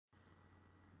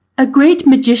A great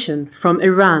magician from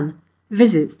Iran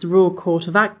visits the royal court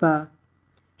of Akbar.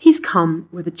 He's come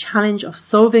with a challenge of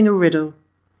solving a riddle.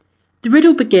 The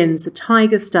riddle begins the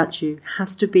tiger statue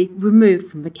has to be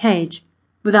removed from the cage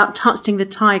without touching the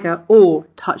tiger or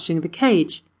touching the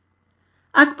cage.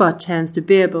 Akbar turns to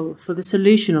Birbal for the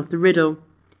solution of the riddle.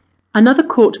 Another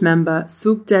court member,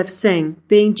 Sukhdev Singh,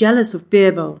 being jealous of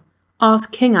Birbal, asks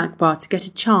King Akbar to get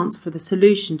a chance for the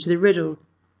solution to the riddle,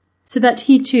 so that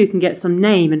he too can get some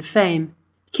name and fame.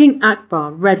 King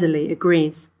Akbar readily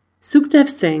agrees. Sukhdev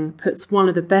Singh puts one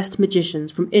of the best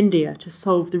magicians from India to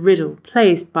solve the riddle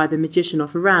placed by the magician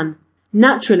of Iran.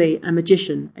 Naturally, a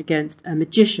magician against a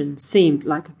magician seemed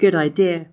like a good idea.